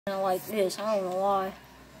like this. I don't know why.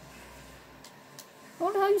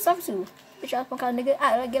 What the hell you talking to? Bitch ass punk ass nigga.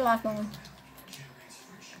 Alright, get life on.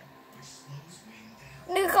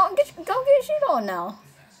 Nigga, go get shit on now.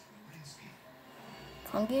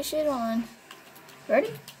 Come get shit on. Ready?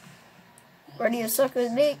 Ready to suck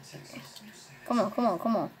his dick? Come on, come on,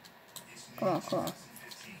 come on. Come on, come on.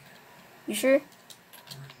 You sure?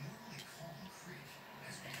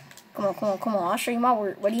 Come on, come on, come on. I'll show you my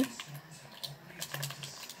work, buddy.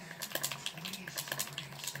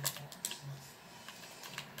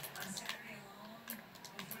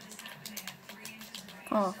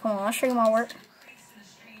 Come on, come on. I'll show you my work.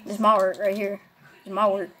 This is my work right here. This is my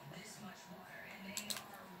work.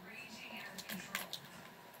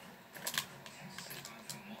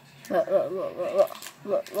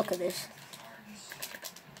 Look at this.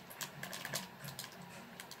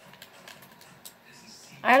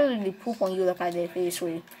 I literally poop on you like I did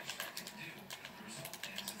previously.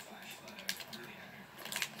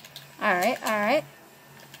 Alright, alright.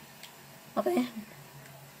 Okay.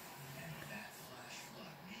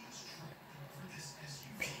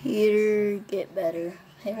 Peter, get better.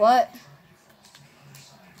 Hey, what?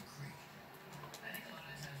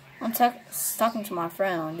 I'm talking to my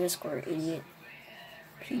friend on Discord, idiot.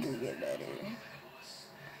 Peter, get better.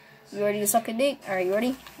 You ready to suck a dick? Alright, you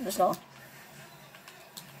ready? Let's go.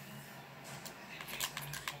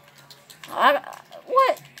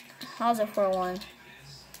 What? How's it for one?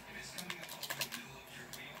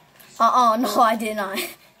 No, I did not.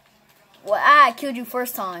 Well, I killed you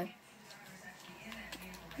first time.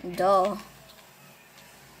 Duh.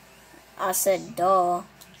 I said duh.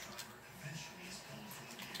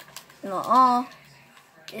 No,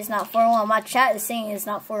 it's not 4-1. My chat is saying it's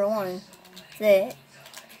not 4-1. That.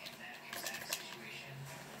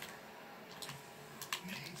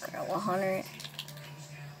 Got 100.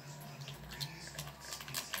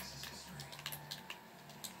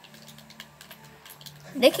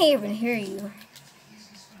 They can't even hear you.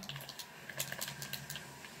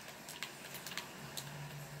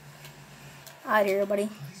 Alright, here, buddy.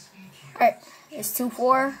 Alright, it's 2-4.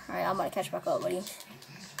 Alright, I'm about to catch back up, buddy.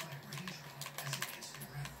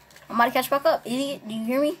 I'm about to catch back up, idiot. Do you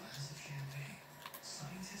hear me?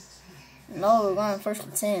 No, we're going first to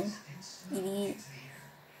 10. Idiot.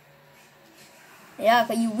 Yeah,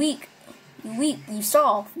 but you weak. You weak. You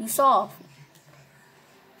soft. You soft.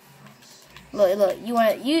 Look,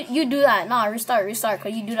 you do that. Nah, restart,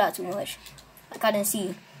 cause you do that too much. Like I didn't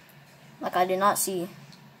see. Like I did not see.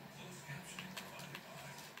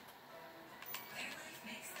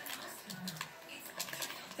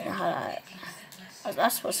 I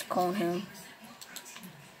was supposed to clone him.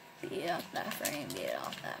 Get off that frame, get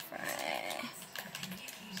off that frame.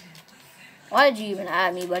 Why did you even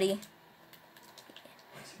add me, buddy?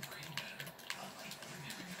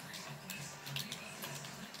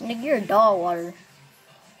 Nigga, you're a dog water.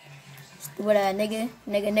 Stupid ass nigga.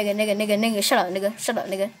 Nigga. Shut up,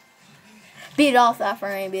 nigga. Beat it off that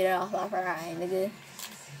frame, nigga.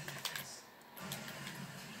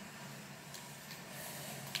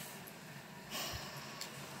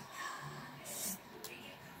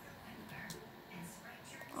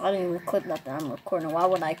 I didn't even clip nothing. I'm recording. Why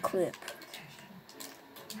would I clip?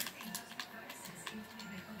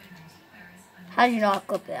 How did you not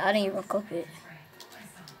clip it? I didn't even clip it.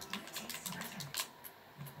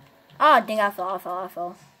 Ah, dang, I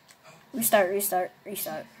fell. Restart.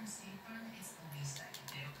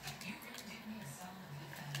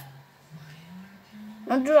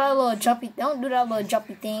 Don't do that little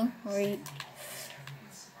jumpy thing. Right.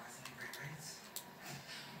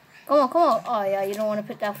 Come on. Oh, yeah, you don't want to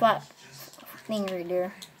put that flat thing right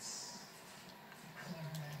there.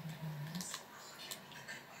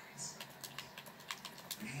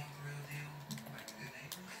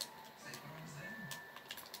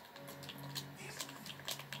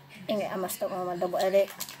 Dang it, I messed up on my double edit.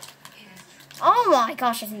 Oh my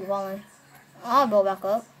gosh, I see you falling. I'll build back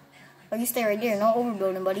up. But you stay right there, no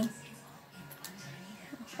overbuilding, buddy.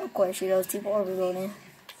 Of course, those people overbuilding.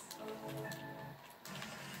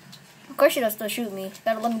 Of course, she'll still shoot me.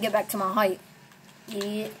 Gotta let me get back to my height,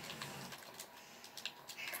 idiot.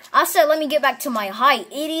 I said, let me get back to my height,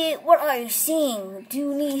 idiot. What are you seeing? Do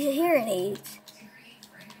you need hearing aids?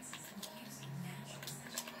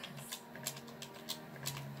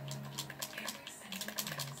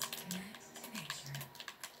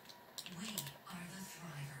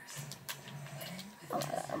 Oh my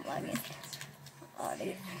god, I'm lagging. Oh,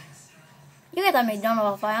 dude. You got that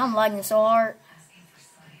McDonald's fight. I'm lagging so hard.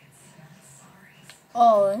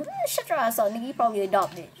 Oh, shut your ass up, nigga. You probably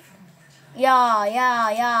adopted. Yeah.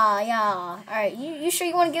 Alright, you sure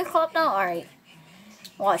you want to get clapped out? Alright.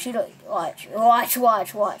 Watch, you don't. Watch.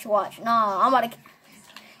 Nah, I'm about to.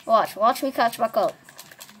 Watch me catch back up.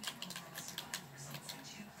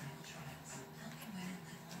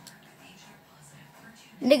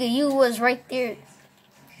 Nigga, you was right there.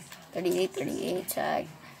 38 tag.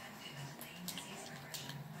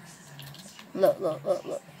 Look.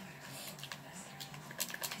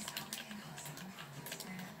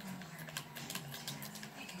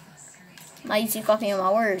 Now you keep copying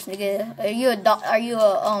my words, nigga. Do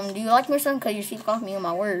you like me or something? Cause you keep copying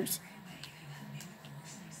my words.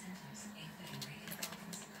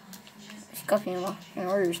 Keep copying my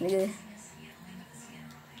words, nigga.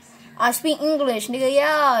 I speak English, nigga.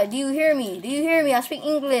 Yeah, do you hear me? I speak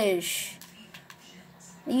English.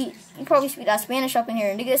 You probably speak that Spanish up in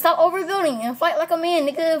here, nigga. Stop overbuilding and fight like a man,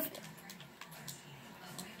 nigga.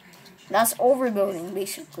 That's overbuilding,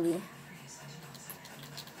 basically.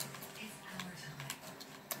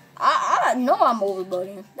 I know I'm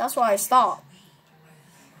overbuilding. That's why I stopped.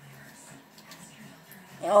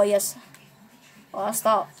 Oh, yes. Oh, I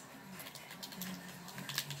stopped.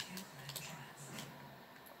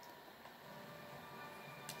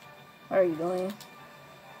 What are you doing?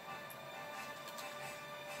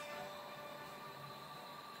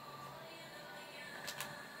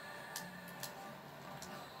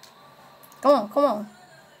 Come on.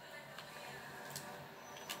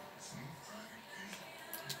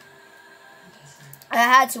 I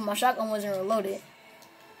had to. My shotgun wasn't reloaded.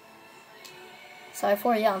 Sorry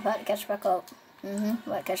for it. Yeah, I'm about to catch back up.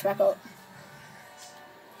 About to catch back up.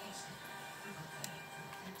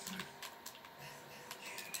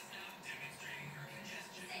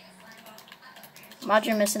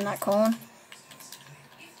 Imagine missing that cone.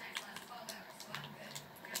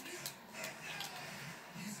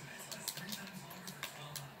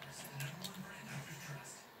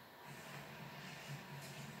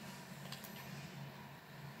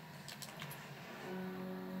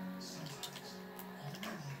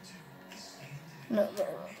 No.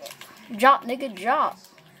 Drop, nigga, drop.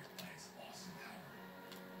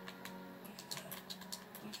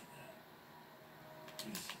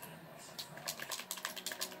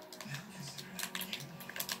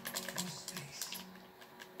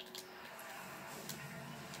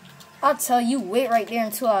 I'll tell you, wait right there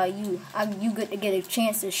until you get to get a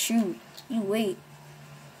chance to shoot. You wait.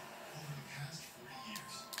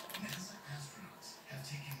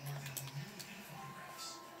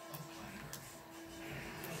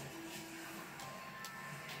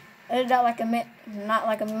 Edit that like a man, not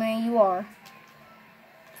like a man you are.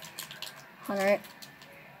 100.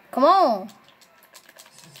 Come on.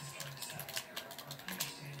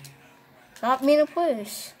 Stop being a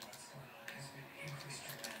push.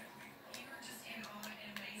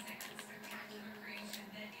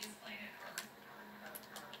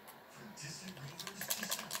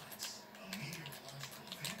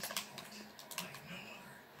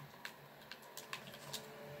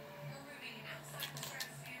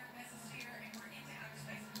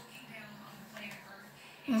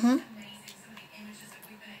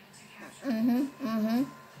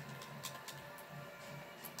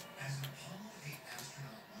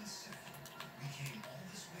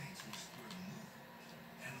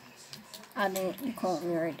 I didn't. You caught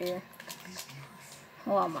me right there.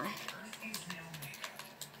 Who am I?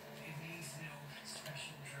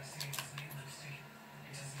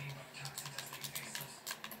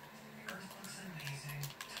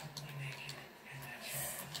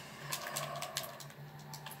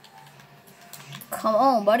 Come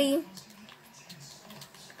on, buddy.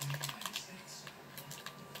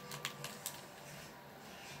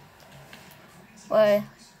 What?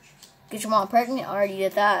 Get your mom pregnant? I already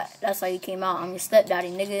did that. That's how you came out. I'm your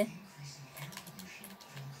stepdaddy, nigga.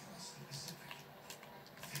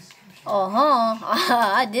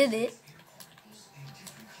 I did it.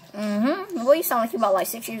 Boy, you sound like you about like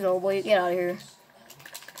 6 years old, boy. Get out of here.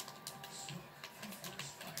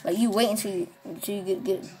 Like, you wait until you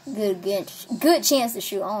get good chance to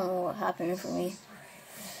shoot. I don't know what happened for me.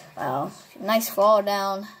 Wow. Nice fall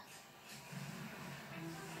down.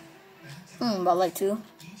 About like 2.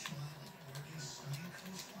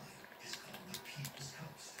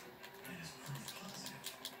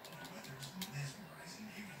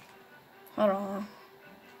 Hold on.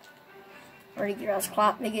 Ready to get us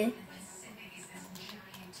clap, nigga?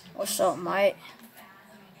 What's up, mate?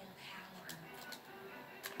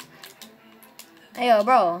 Hey, yo,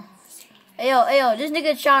 bro. Hey, yo, this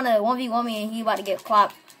nigga trying to 1v1 me and he about to get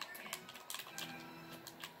clapped.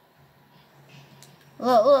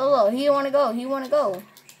 Look. He don't want to go.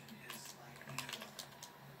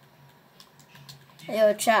 Hey,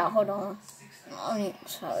 yo, chat, hold on.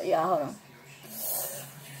 Yeah, hold on.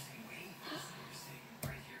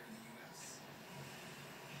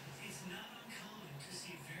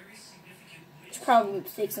 probably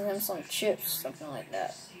fixing him some chips, something like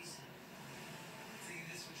that.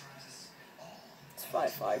 It's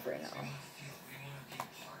 5-5 right now.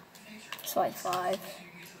 It's 5-5.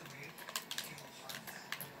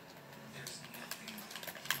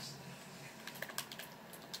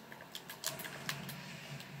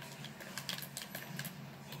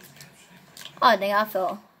 Oh, dang, I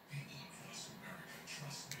fell.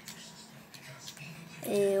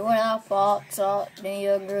 Hey, when I popped up, then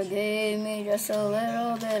your girl gave me just a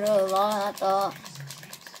little bit of lie, I thought.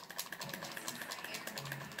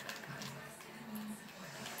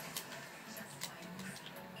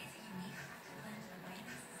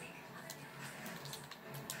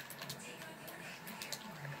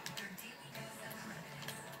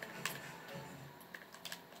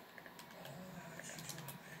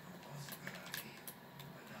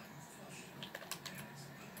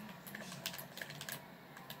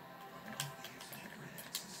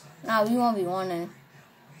 Nah, we won't be winning.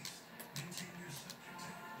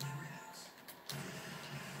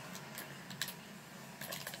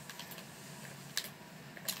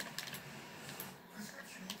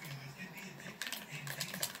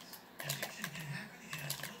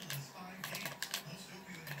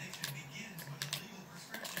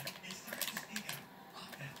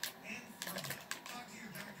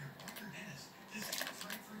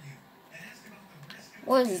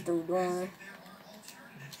 What is this dude doing?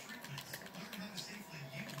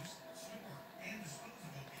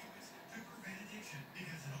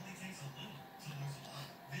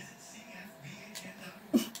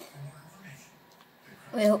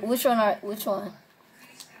 Wait, which one? Which one?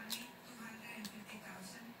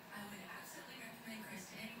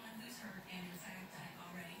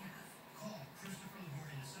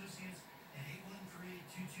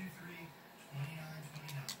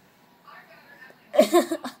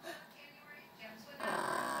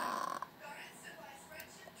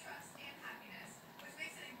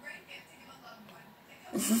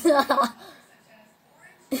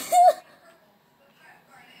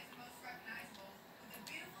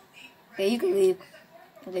 Okay, you can leave.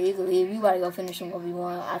 Okay, you can leave. You gotta go finish him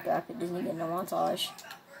 1v1 after I put this nigga in the montage.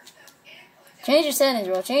 Change your settings,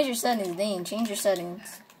 bro. Change your settings, dang. Change your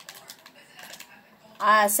settings.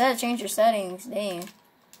 I said change your settings, dang.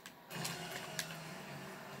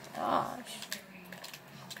 Gosh.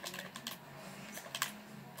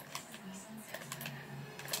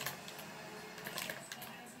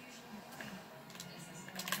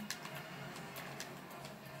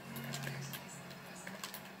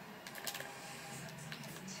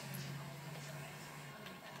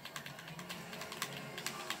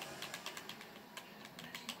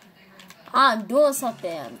 I'm doing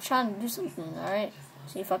something. I'm trying to do something, alright?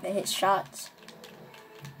 See if I can hit shots.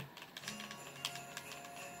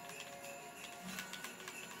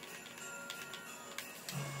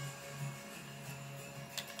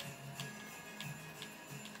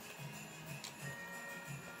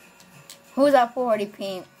 Who's that 40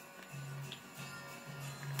 pink?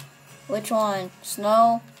 Which one?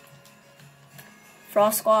 Snow?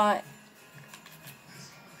 Frost Squad?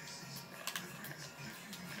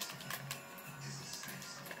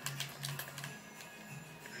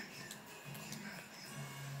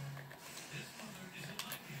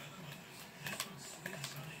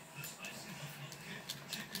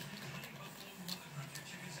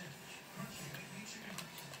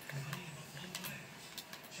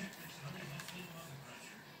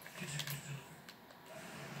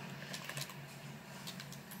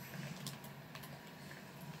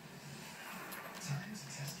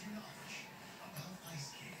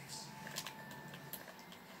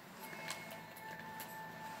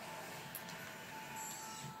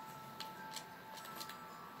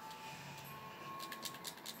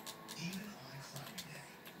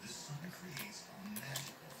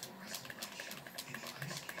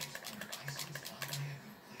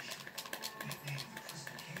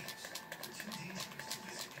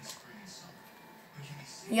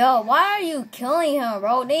 Yo, why are you killing him,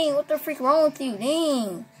 bro? Dang, what the freak wrong with you?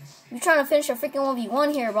 Dang. You trying to finish a freaking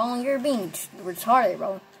 1v1 here, bro, and you're being retarded,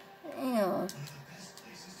 bro. Damn.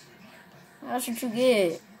 That's what you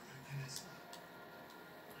get.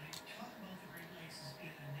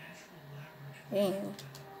 Damn.